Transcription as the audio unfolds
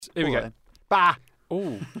Here we go. Then. Bah!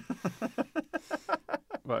 Oh.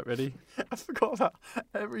 Right, ready? I forgot that.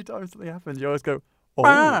 Every time something happens, you always go, oh.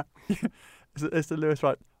 Bah! It's the Lewis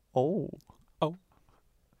right. Oh.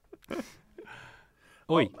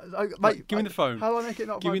 Oi. Oh, Right, mate, give me the phone. How do I make it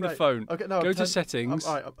not Give me vibrate? the phone. Okay, no. Go to settings.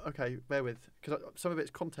 All right, okay, bear with. Because some of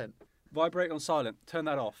it's content. Vibrate on silent. Turn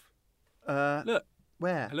that off. Look.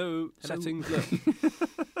 Where? Hello. Settings. Look.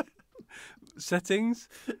 Settings.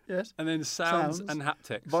 Yes. And then sounds and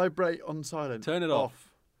haptics. Vibrate on silent. Turn it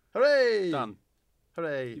off. Hooray! Done.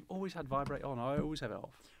 Hooray. You've always had vibrate on. I always have it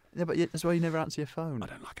off. Yeah, but that's why you never answer your phone. I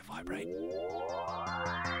don't like a vibrate.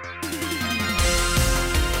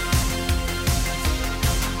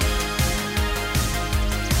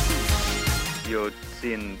 You're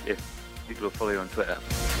seeing if people will follow you on Twitter.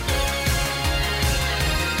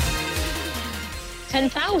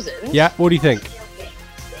 10,000? Yeah, what do you think?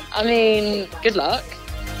 I mean, good luck.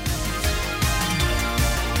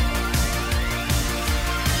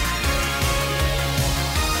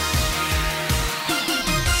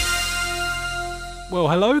 Well,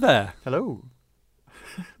 hello there. Hello.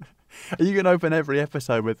 Are you going to open every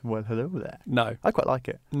episode with, well, hello there? No. I quite like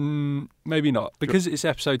it. Maybe not. Because it's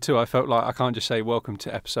episode 2, I felt like I can't just say welcome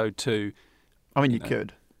to episode 2. I mean, you know.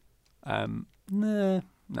 could. No.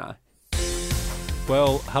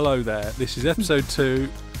 Well, hello there. This is episode 2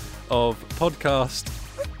 of podcast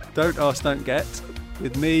Don't Ask, Don't Get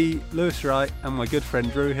with me, Lewis Wright, and my good friend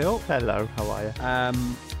Drew Hill. Hello, how are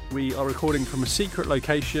you? We are recording from a secret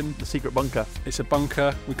location. The secret bunker. It's a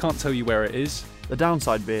bunker. We can't tell you where it is. The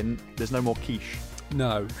downside being, there's no more quiche.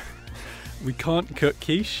 No. We can't cook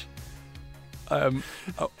quiche.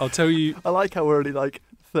 I'll tell you. I like how we're already like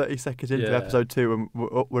 30 seconds into Yeah. episode 2 and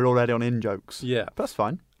we're already on in-jokes. Yeah. But that's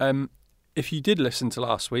fine. If you did listen to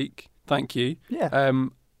last week, thank you. Yeah.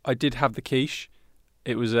 I did have the quiche.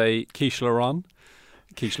 It was a quiche Lorraine.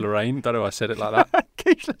 Quiche Lorraine. Don't know why I said it like that.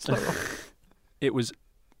 Quiche, that's not wrong. It was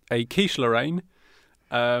a quiche Lorraine.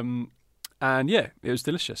 And yeah, it was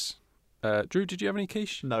delicious. Drew, did you have any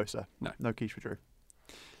quiche? No, sir. No. No quiche for Drew.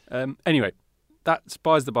 Anyway, that's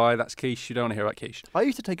by's the by. That's quiche. You don't want to hear about quiche. I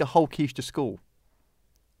used to take a whole quiche to school.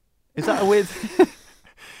 Is that a weird...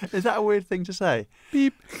 Is that a weird thing to say?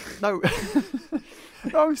 Beep. No.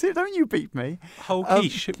 No, I'm serious. Don't you beep me. Whole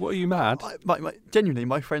quiche? What are you mad? Genuinely,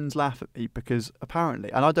 my friends laugh at me because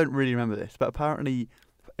apparently, and I don't really remember this, but apparently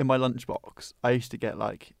in my lunchbox, I used to get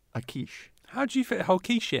like a quiche. How do you fit a whole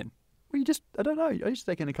quiche in? Well, I don't know. I used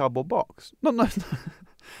to take it in a cardboard box. No.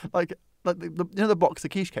 like the box the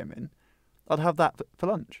quiche came in, I'd have that for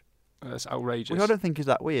lunch. That's outrageous. Which I don't think is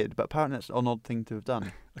that weird, but apparently that's an odd thing to have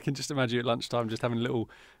done. I can just imagine you at lunchtime just having little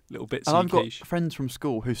bits And of I've got quiche. friends from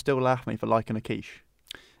school who still laugh at me for liking a quiche.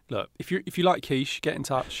 Look, if you like quiche, get in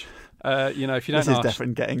touch. If you don't This ask, is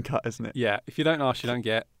definitely getting cut, isn't it? yeah. If you don't ask, you don't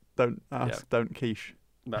get. Don't ask, don't quiche.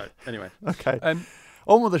 No. Anyway, Okay. Um,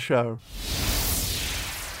 On with the show.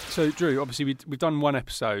 so Drew, obviously we've done one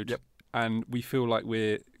episode. Yep. And we feel like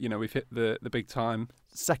we've hit the big time.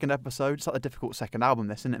 Second episode. It's like a difficult second album,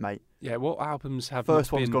 this, isn't it, mate? Yeah. What albums have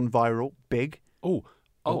First not one's been... gone viral. Big. Oh.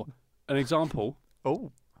 An example.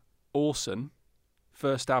 Oh. Awesome.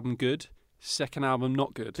 First album good. Second album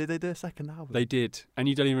not good. Did they do a second album? They did, and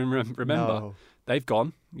you don't even remember. No. They've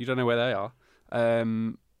gone. You don't know where they are.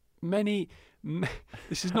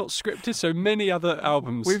 This is not scripted, so many other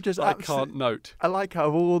albums We've just I can't note. I like how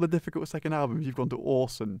of all the difficult second albums, you've gone to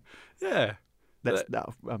Orson. Yeah. That's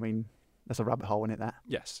a rabbit hole, isn't it, that?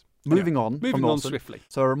 Yes. Moving on Moving from on Orson. swiftly.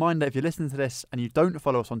 So a reminder, if you're listening to this and you don't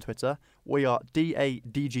follow us on Twitter, we are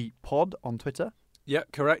DADG Pod on Twitter. Yeah,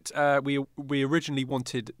 correct. We originally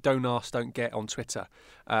wanted Don't Ask, Don't Get on Twitter.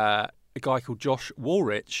 A guy called Josh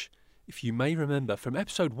Woolrich, if you may remember, from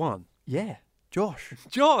episode 1. Yeah. Josh.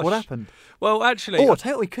 Josh! What happened? Well, actually... Oh, I'll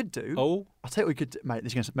tell you what we could do. Oh, I'll tell you what we could do. Mate,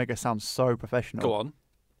 this is going to make us sound so professional. go on.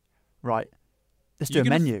 Right. Let's do a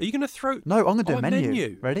menu. Are you going to throw... No, I'm going to do Oh, a a menu.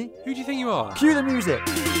 menu. Ready? Who do you think you are? Cue the music.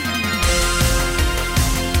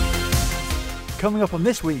 Coming up on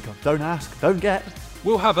this week of Don't Ask, Don't Get,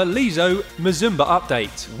 We'll have a Lizzo Mazumba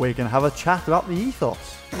update. we're going to have a chat about the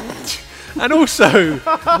ethos. And also,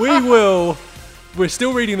 we're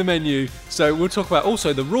still reading the menu, so we'll talk about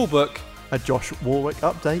also the rule book. A Josh Warwick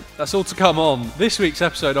update. That's all to come on this week's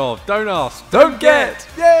episode of Don't Ask, Don't Get.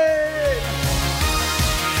 Yay!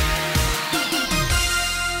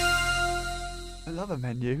 I love a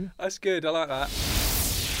menu. That's good, I like that.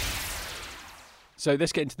 So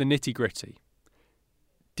let's get into the nitty gritty.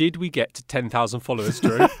 Did we get to 10,000 followers,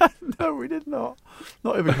 Drew? No, we did not.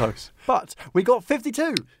 Not even close. But we got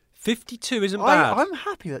 52. 52 isn't bad. I'm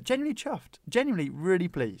happy with that. Genuinely chuffed. Genuinely really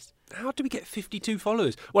pleased. How do we get 52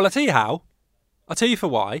 followers? Well, I'll tell you how. I'll tell you for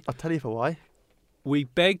why. I'll tell you for why. We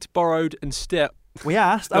begged, borrowed, and We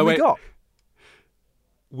asked, No, and we wait. got.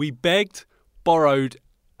 we begged, borrowed,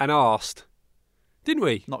 and asked, didn't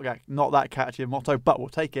we? Not that catchy a motto, but we'll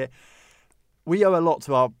take it. We owe a lot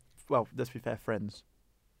to our, well, let's be fair, friends.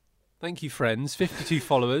 Thank you, friends. 52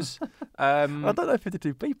 followers. I don't know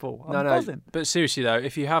 52 people. I'm buzzing. But seriously though,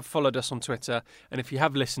 if you have followed us on Twitter and if you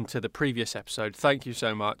have listened to the previous episode, thank you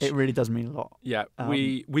so much. It really does mean a lot. Yeah,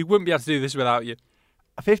 we wouldn't be able to do this without you.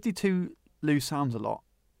 52 loose sounds a lot,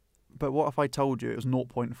 but what if I told you it was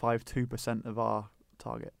 0.52% of our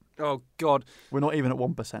target? Oh God, We're not even at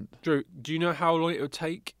 1%. Drew, do you know how long it would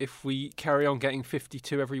take if we carry on getting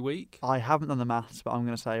 52 every week? I haven't done the maths, but I'm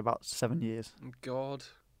going to say about 7 years. God,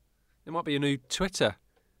 it might be a new Twitter.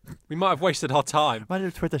 We might have wasted our time. Imagine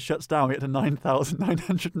if Twitter shuts down, we get to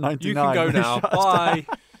 9,999. You can go and it now. shuts Bye.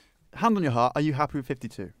 down. Hand on your heart, are you happy with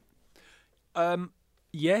 52?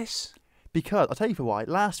 Yes. Because, I'll tell you for why.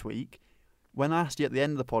 Last week, when I asked you at the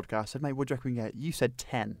end of the podcast, I said, mate, what do you reckon we get? You said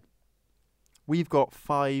 10. We've got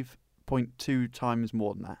 5.2 times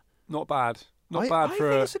more than that. Not bad. Not I bad think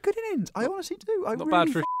for it's a good innings. I honestly do. not bad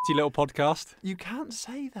for a little podcast. You can't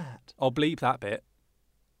say that. I'll bleep that bit.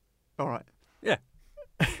 All right.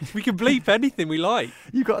 We can bleep anything we like.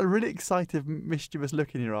 You've got a really excited, mischievous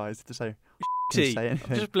look in your eyes to say, can you say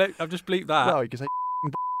anything? I've just bleeped that. Well, you can say,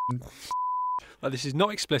 Like, this is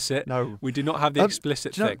not explicit. no. We do not have the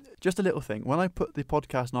explicit Do you know, thing. just a little thing. When I put the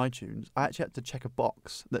podcast on iTunes, I actually had to check a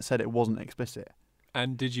box that said it wasn't explicit.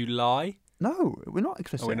 And did you lie? No, we're not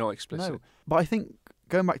explicit. Oh, we're not explicit. No. But I think,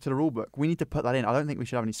 going back to the rule book, we need to put that in. I don't think we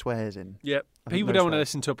should have any swears in. Yep. I think People no don't want to swears.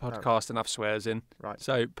 listen to a podcast and have swears in. Right.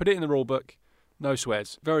 So put it in the rule book. No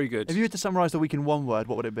swears. Very good. If you were to summarise the week in one word,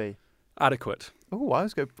 what would it be? Adequate. Oh, I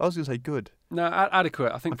was going to say good. No,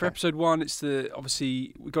 adequate. I think for Okay. episode 1, it's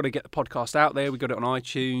obviously we've got to get the podcast out there. We got it on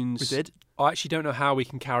iTunes. We did. I actually don't know how we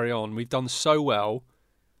can carry on. We've done so well.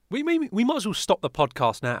 We might as well stop the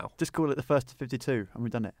podcast now. Just call it the first to 52, and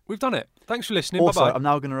we've done it. We've done it. Thanks for listening. Also, Bye-bye. I'm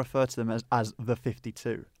now going to refer to them as the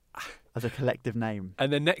 52, as a collective name.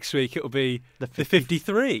 And then next week it'll be The the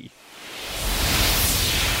 53.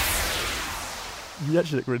 You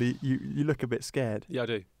actually look really. You look a bit scared. Yeah, I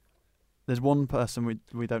do. There's one person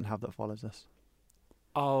we don't have that follows us.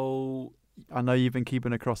 Oh, I know you've been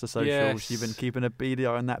keeping across the socials. Yes. You've been keeping a beady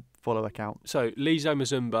eye on that follow account. so Lizo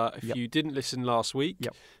Mazumba, if Yep. you didn't listen last week,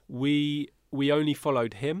 Yep. we only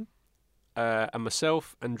followed him and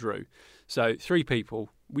myself and Drew. So 3 people.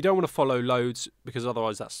 We don't want to follow loads because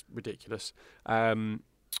otherwise that's ridiculous.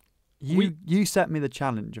 You set me the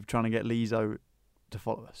challenge of trying to get Lizo to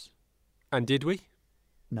follow us. And did we?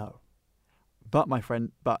 No. But my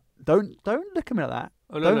friend, don't look at me like that.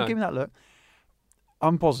 Oh, no, Don't give me that look.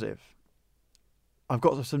 I'm positive. I've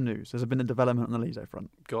got some news. There's been a development on the Lizo front.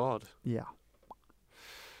 God. Yeah.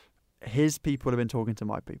 His people have been talking to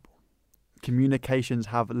my people. Communications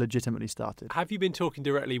have legitimately started. Have you been talking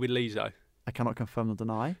directly with Lizo? I cannot confirm or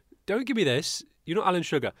deny. Don't give me this. You're not Alan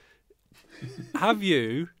Sugar. Have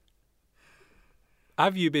you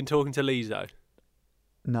been talking to Lizo?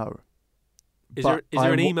 No. Is But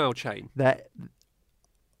there an email chain? That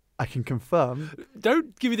I can confirm.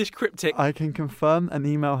 Don't give me this cryptic. I can confirm an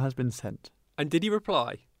email has been sent. And did he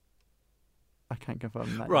reply? I can't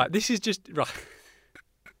confirm that. Right, this is just right.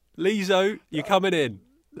 Lizo, you're coming in.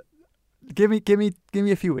 Give me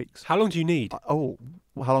a few weeks. How long do you need? Oh,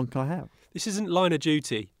 well, how long can I have? This isn't line of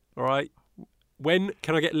duty, all right? When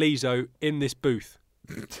can I get Lizo in this booth?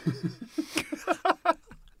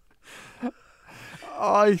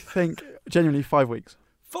 I think genuinely 5 weeks.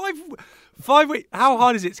 5 weeks. How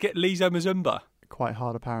hard is it to get Lizo Mazumba? Quite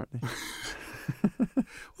hard, apparently.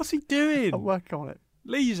 What's he doing? I'm working on it.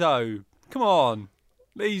 Lizo, come on.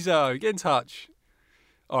 Lizo, get in touch.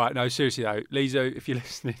 All right, no, seriously though, Lizo, if you're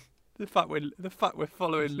listening, the fact we're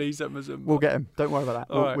following Lizo Mazumba. We'll get him. Don't worry about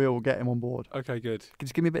that. All right. We'll get him on board. Okay, good.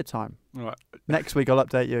 Just give me a bit of time. All right. Next week I'll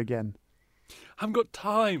update you again. I haven't got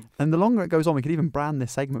time. And the longer it goes on, we could even brand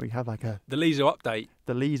this segment. We have like The Lizo update.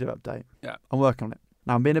 the Lizo update. Yeah. I'm working on it.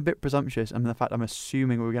 Now I'm being a bit presumptuous in the fact I'm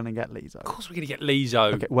assuming we're going to get Lizo. Of course we're going to get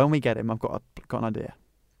Lizo. Okay, when we get him, I've got an idea.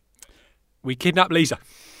 We kidnapped Lizo.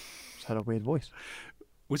 Just had a weird voice.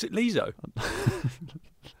 Was it Lizo?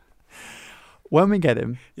 When we get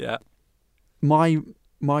him, Yeah.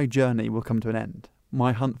 my journey will come to an end.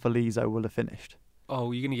 My hunt for Lizo will have finished.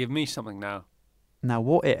 Oh, you're going to give me something now. Now,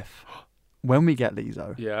 what if, when we get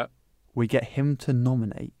Lizo, Yeah. we get him to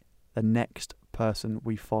nominate the next person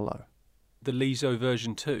we follow? The Lizo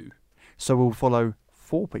version 2. So we'll follow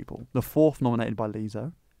 4 people. The 4th nominated by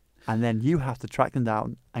Lizo. and then you have to track them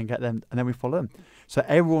down and get them, and then we follow them. So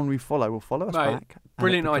everyone we follow will follow us Mate, back. and it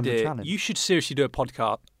Brilliant becomes a idea. challenge. You should seriously do a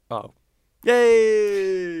podcast. Oh,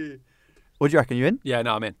 Yay! What do you reckon? You in? yeah,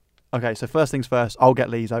 no, I'm in. Okay, so first things first, I'll get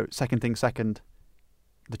Lee's out. Second thing second,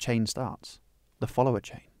 the chain starts. The follower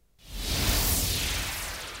chain.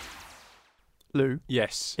 Lou,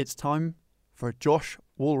 Yes. it's time for a Josh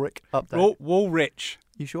Woolrich update. Woolrich.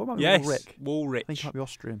 You sure about Yes. Woolrich? I Woolrich. think it might be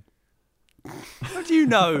Austrian. How do you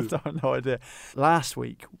know? I have no idea. Last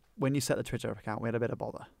week, when you set the Twitter account, we had a bit of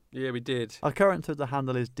bother. Yeah, we did. Our current Twitter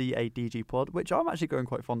handle is DADG Pod, which I'm actually growing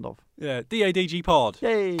quite fond of. Yeah, DADG Pod.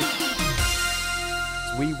 Yay!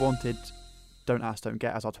 So we wanted Don't Ask, Don't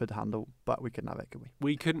Get as our Twitter handle, but we couldn't have it, could we?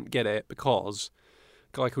 We couldn't get it because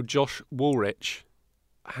a guy called Josh Woolrich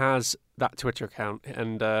has that Twitter account,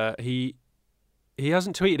 and he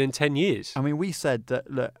hasn't tweeted in 10 years. I mean, we said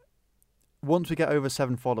that, look, once we get over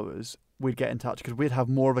 7 followers, we'd get in touch because we'd have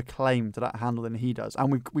more of a claim to that handle than he does.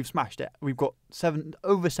 And we've smashed it. We've got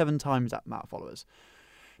over 7 times that amount of followers.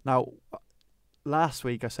 Now, last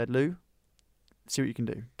week I said, Lou, see what you can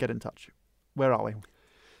do. Get in touch. Where are we?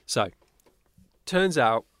 So, turns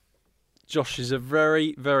out Josh is a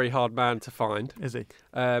very, very hard man to find. Is he?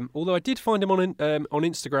 Although I did find him on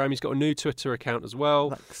Instagram. He's got a new Twitter account as well.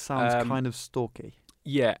 That sounds kind of stalky.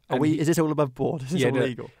 Yeah. Is this all above board? Is this all no.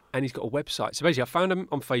 legal? And he's got a website. So basically, I found him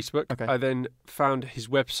on Facebook. Okay. I then found his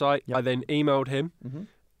website. Yep. I then emailed him. Mm-hmm.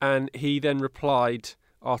 And he then replied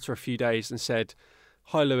after a few days and said,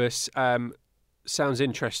 "Hi, Lewis. Sounds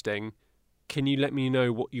interesting. Can you let me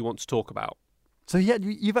know what you want to talk about?" So yeah,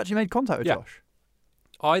 you've actually made contact with Yeah. Josh?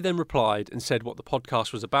 I then replied and said what the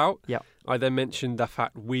podcast was about. Yeah. I then mentioned the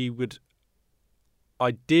fact we would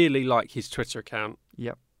ideally like his Twitter account.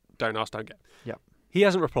 Yep. Don't ask, don't get. Yep. He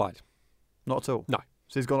hasn't replied. Not at all? No.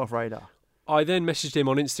 So he's gone off radar? I then messaged him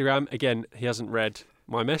on Instagram. Again, he hasn't read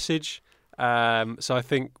my message. So I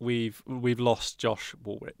think we've lost Josh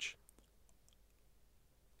Woolrich.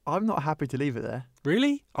 I'm not happy to leave it there.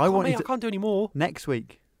 Really? I want you I to- can't do any more. Next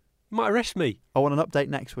week. You might arrest me. I want an update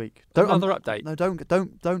next week. Another update. No,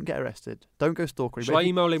 don't get arrested. Don't go stalkery. Shall I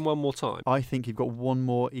email him one more time? I think you've got one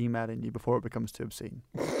more email in you before it becomes too obscene.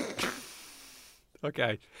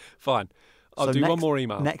 Okay, fine. I'll So do one next- more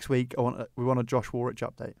email. Next week, we want a Josh Woolrich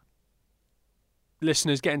update.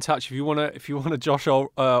 Listeners, get in touch if you want a Josh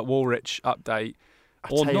Woolrich update. I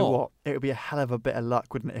Or tell you not. what, it would be a hell of a bit of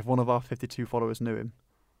luck, wouldn't it, if one of our 52 followers knew him?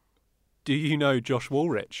 Do you know Josh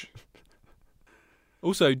Woolrich?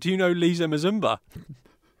 Also, do you know Lisa Mazumba?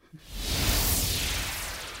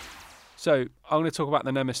 So, I'm going to talk about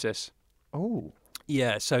the Nemesis. Oh,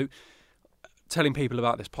 Yeah, so telling people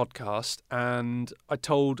about this podcast, and I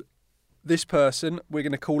told this person we're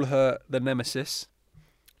going to call her the Nemesis.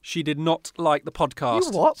 She did not like the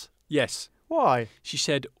podcast. you what? Yes. Why? She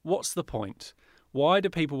said, "What's the point? Why do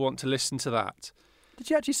people want to listen to that?" Did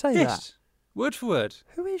you actually say Yes. Word for word. that?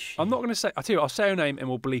 Who is she? I'm not going to say... I'll tell you, I'll say her name and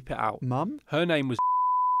we'll bleep it out. Mum? Her name was...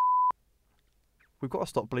 We've got to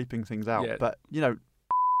stop bleeping things out. Yeah. But, you know,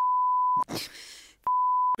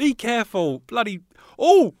 Be careful. Bloody...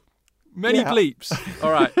 Oh! Many Yeah. bleeps.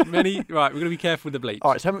 All right. Right, we're going to be careful with the bleeps.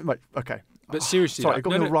 all right, tell me, okay. But seriously... Sorry, like, it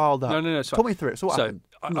got me riled up. No, it's fine. Talk me through it. So what So, happened?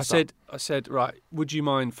 From the I start. said, right, would you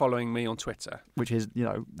mind following me on Twitter? Which is, you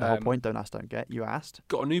know, the whole Um, point. Don't ask, don't get. You asked.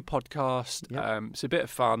 Got a new podcast. Yep. It's a bit of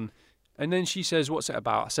fun. And then she says, what's it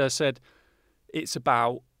about? So I said, it's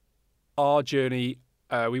about our journey.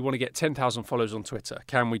 We want to get 10,000 followers on Twitter.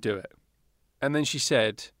 Can we do it? And then she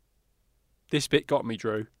said, this bit got me,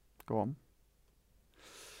 Drew. Go on.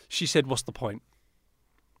 She said, what's the point?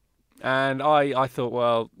 And I thought,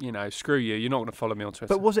 well, you know, screw you. You're not going to follow me on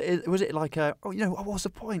Twitter. But was it like a, oh, you know, what's the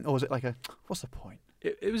point? Or was it like a, what's the point?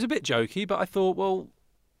 It was a bit jokey, but I thought, well,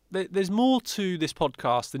 there's more to this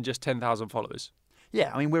podcast than just 10,000 followers.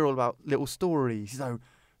 Yeah, I mean, we're all about little stories, you know,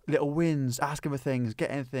 little wins, asking for things,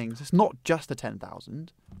 getting things. It's not just the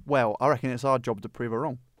 10,000. Well, I reckon it's our job to prove her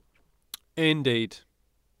wrong. Indeed.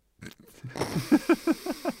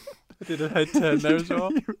 I did a head turn there as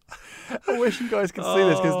well. I wish you guys could see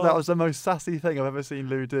this because Oh. that was the most sassy thing I've ever seen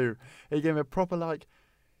Lou do. He gave me a proper, like,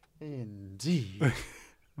 indeed.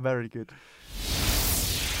 Very good.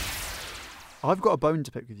 I've got a bone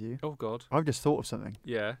to pick with you. Oh, God. I've just thought of something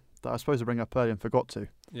Yeah. that I was supposed to bring up earlier and forgot to.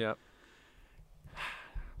 Yeah.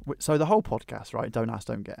 So the whole podcast, right? Don't ask,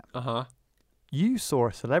 don't get. Uh-huh. You saw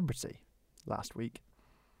a celebrity last week.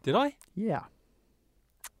 Did I? Yeah.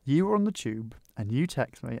 You were on the tube and you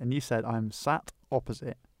text me and you said, I'm sat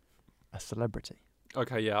opposite a celebrity.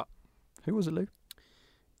 Okay, yeah. Who was it, Lou?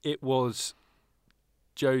 It was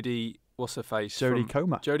Jodie, what's her face? Jodie from-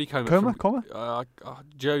 Comer. Jodie Comer. Comer? from- Comer?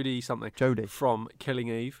 Jodie something. Jodie. From Killing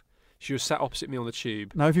Eve. She was sat opposite me on the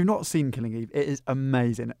tube. Now, if you've not seen Killing Eve, it is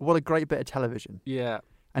amazing. What a great bit of television. Yeah,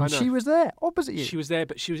 And I know. she was there, opposite you. She was there,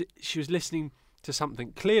 but she was listening to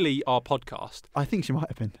something. Clearly, our podcast. I think she might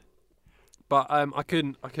have been. But I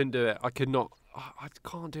couldn't do it. I could not. I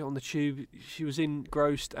can't do it on the tube. She was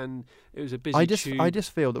engrossed, and it was a busy tube. I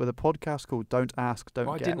just feel that with a podcast called "Don't Ask, Don't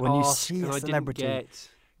I Get," didn't when you ask, see and a I didn't celebrity, get.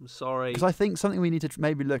 I'm sorry. because I think something we need to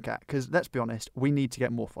maybe look at. Because let's be honest, we need to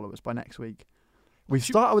get more followers by next week. We've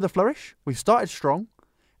started with a flourish. We've started strong.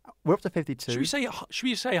 We're up to 52. Should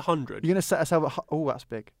we say 100? You're going to set us up. Oh, that's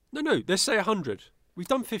big. No. Let's say 100. We've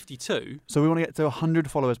done 52. So we want to get to 100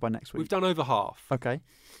 followers by next week. We've done over half. Okay.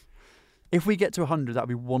 If we get to 100, that'll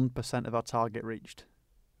be 1% of our target reached.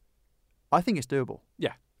 I think it's doable.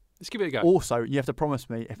 Let's give it a go. Also, you have to promise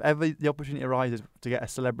me, if ever the opportunity arises to get a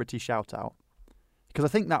celebrity shout out, because I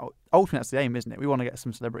think that ultimately that's the aim, isn't it? We want to get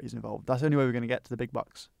some celebrities involved. That's the only way we're going to get to the big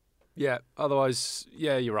bucks. Yeah. Otherwise,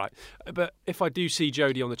 yeah, you're right. But if I do see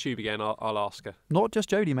Jodie on the tube again, I'll ask her. Not just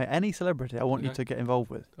Jodie, mate. Any celebrity I want you Okay. to get involved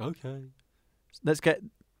with. Okay. Let's get.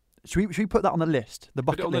 Should we put that on the list? The Put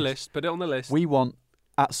bucket it on the list. Put it on the list. We want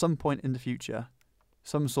at some point in the future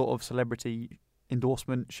some sort of celebrity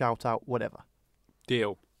endorsement, shout out, whatever.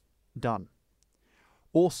 Deal. Done.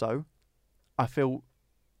 Also, I feel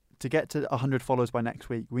to get to 100 followers by next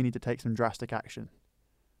week, we need to take some drastic action.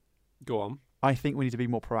 Go on. I think we need to be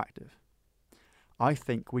more proactive. I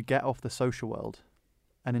think we get off the social world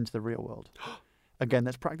and into the real world. Again,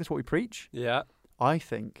 let's practice what we preach. Yeah. I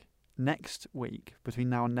think next week, between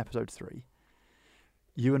now and episode 3,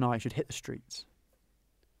 you and I should hit the streets.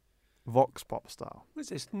 Vox Pop style. What's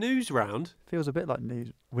this? News round? Feels a bit like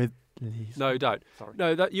news with Lee's. No, don't. Sorry.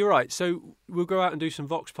 No, you're right. So we'll go out and do some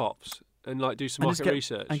Vox Pops and like do some And just market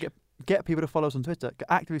research. And get people to follow us on Twitter.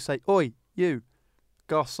 Actively say, "Oi, you,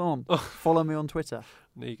 garçon, follow me on Twitter."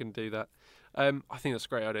 No, you can do that. I think that's a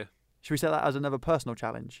great idea. Should we set that as another personal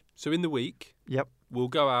challenge? So in the week, Yep. we'll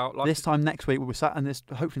go out. Like This time next week, we'll be sat in this.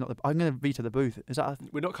 Hopefully not. I'm going to veto the booth. Is that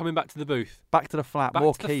we're not coming back to the booth. back to the flat? Back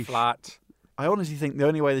more to the quiche. flat. I honestly think the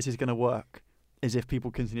only way this is going to work is if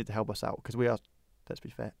people continue to help us out, because we are, let's be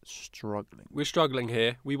fair, struggling. We're struggling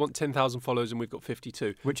here. We want 10,000 followers and we've got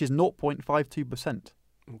 52. Which is 0.52%.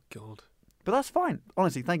 Oh God. But that's fine.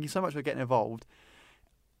 Honestly, thank you so much for getting involved.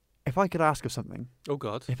 If I could ask of something, Oh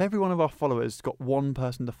God. if every one of our followers got one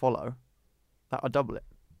person to follow, that would double it.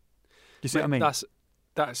 Do you see what I mean? That's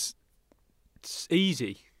it's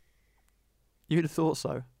easy. You'd have thought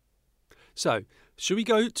so. So, should we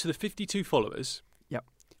go to the 52 followers? Yep.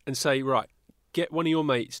 And say, right, get one of your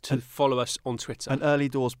mates to And- follow us on Twitter. An early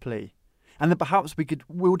doors plea. And then perhaps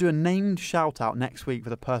we'll do a named shout out next week for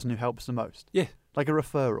the person who helps the most. Yeah. Like a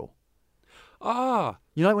referral. Ah,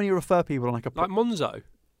 You know when you refer people on like a... like Monzo.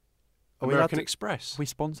 Are we allowed American to- Express. we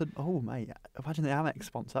sponsored... Oh, mate. Imagine the Amex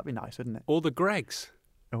sponsor. That'd be nice, wouldn't it? Or the Gregs.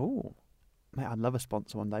 Oh. Mate, I'd love a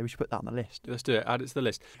sponsor one day. We should put that on the list. Let's do it. Add it to the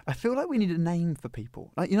list. I feel like we need a name for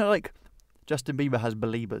people. Like, you know, like Justin Bieber has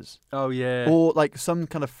Beliebers. Oh, yeah. Or like some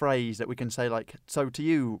kind of phrase that we can say like, so to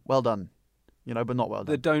you, well done. You know, but not well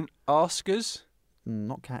The done. Don't Ask Us.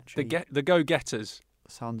 Not catchy. The Go-Getters.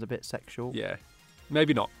 Sounds a bit sexual. Yeah.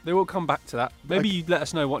 Maybe not. They will come back to that. Maybe Okay. you let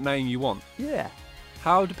us know what name you want. Yeah.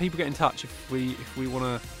 How do people get in touch if we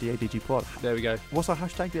want to... DADG pod. There we go. What's our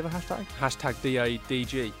hashtag? Do you have a hashtag? Hashtag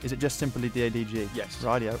DADG. Is it just simply DADG? Yes.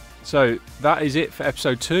 Radio. So that is it for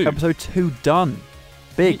episode 2. Episode 2 done.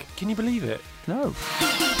 Big. Can you believe it? No.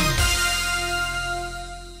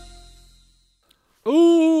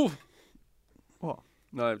 Ooh. What?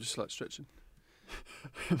 No, just like stretching.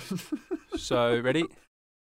 So, ready?